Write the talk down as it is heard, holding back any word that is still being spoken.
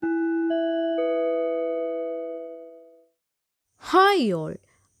Hi all,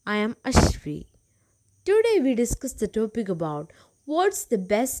 I am Ashvi. Today we discuss the topic about what's the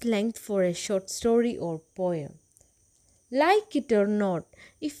best length for a short story or poem. Like it or not,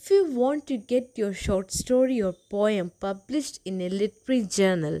 if you want to get your short story or poem published in a literary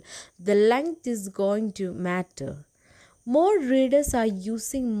journal, the length is going to matter. More readers are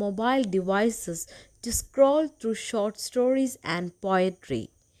using mobile devices to scroll through short stories and poetry.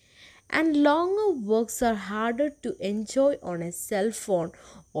 And longer works are harder to enjoy on a cell phone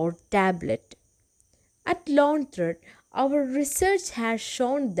or tablet. At Launthread, our research has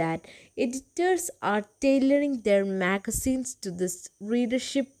shown that editors are tailoring their magazines to this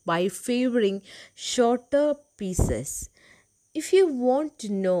readership by favoring shorter pieces. If you want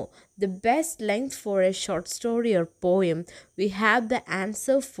to know the best length for a short story or poem, we have the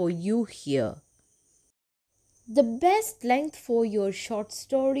answer for you here. The best length for your short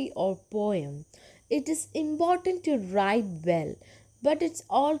story or poem. It is important to write well, but it's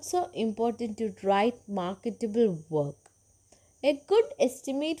also important to write marketable work. A good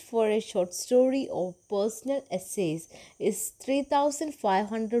estimate for a short story or personal essays is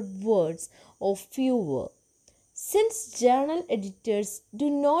 3,500 words or fewer. Since journal editors do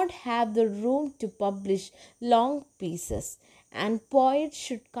not have the room to publish long pieces, and poets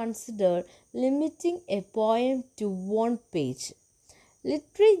should consider limiting a poem to one page.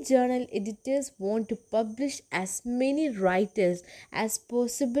 Literary journal editors want to publish as many writers as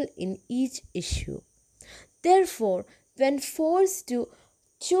possible in each issue. Therefore, when forced to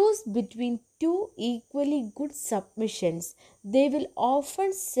choose between two equally good submissions, they will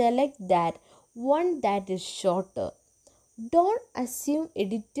often select that one that is shorter. Don't assume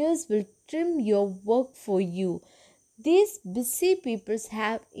editors will trim your work for you. These busy people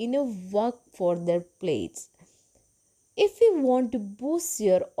have enough work for their plates. If you want to boost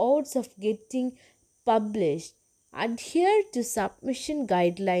your odds of getting published, adhere to submission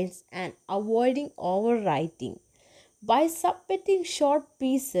guidelines and avoiding overwriting. By submitting short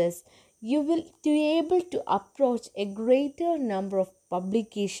pieces, you will be able to approach a greater number of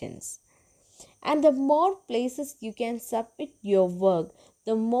publications. And the more places you can submit your work,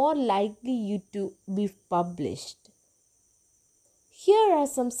 the more likely you to be published. Here are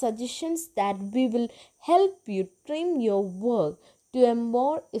some suggestions that we will help you trim your work to a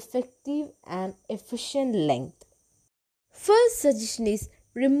more effective and efficient length. First suggestion is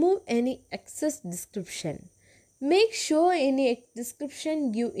remove any excess description. Make sure any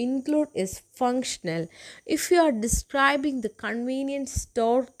description you include is functional. If you are describing the convenience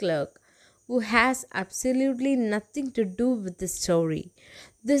store clerk who has absolutely nothing to do with the story,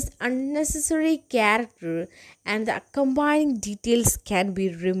 this unnecessary character and the accompanying details can be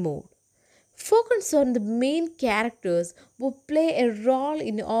removed. Focus on the main characters who play a role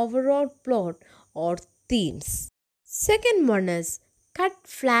in overall plot or themes. Second one is cut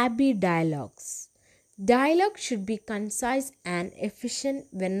flabby dialogues. Dialogue should be concise and efficient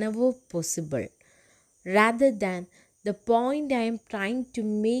whenever possible. Rather than the point I am trying to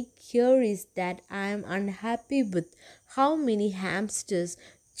make here is that I am unhappy with how many hamsters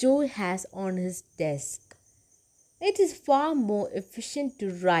Joe has on his desk. It is far more efficient to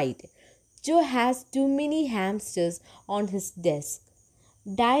write. Joe has too many hamsters on his desk.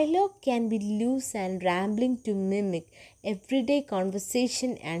 Dialogue can be loose and rambling to mimic everyday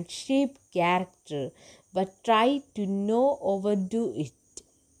conversation and shape character, but try to no overdo it.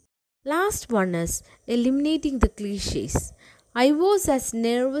 Last one is eliminating the cliches. I was as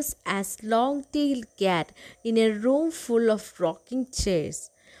nervous as long-tailed cat in a room full of rocking chairs.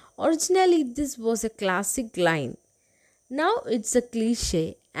 Originally, this was a classic line. Now it's a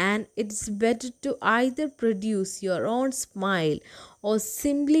cliche, and it's better to either produce your own smile or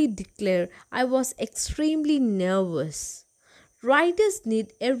simply declare, I was extremely nervous. Writers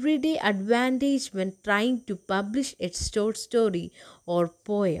need everyday advantage when trying to publish a short story or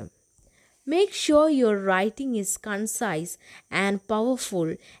poem. Make sure your writing is concise and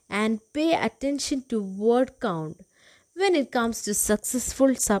powerful and pay attention to word count when it comes to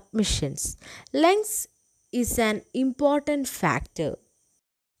successful submissions. Length is an important factor.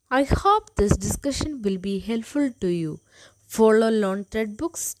 I hope this discussion will be helpful to you. Follow Launthread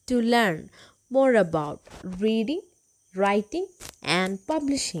Books to learn more about reading, writing, and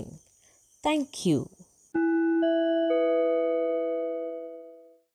publishing. Thank you.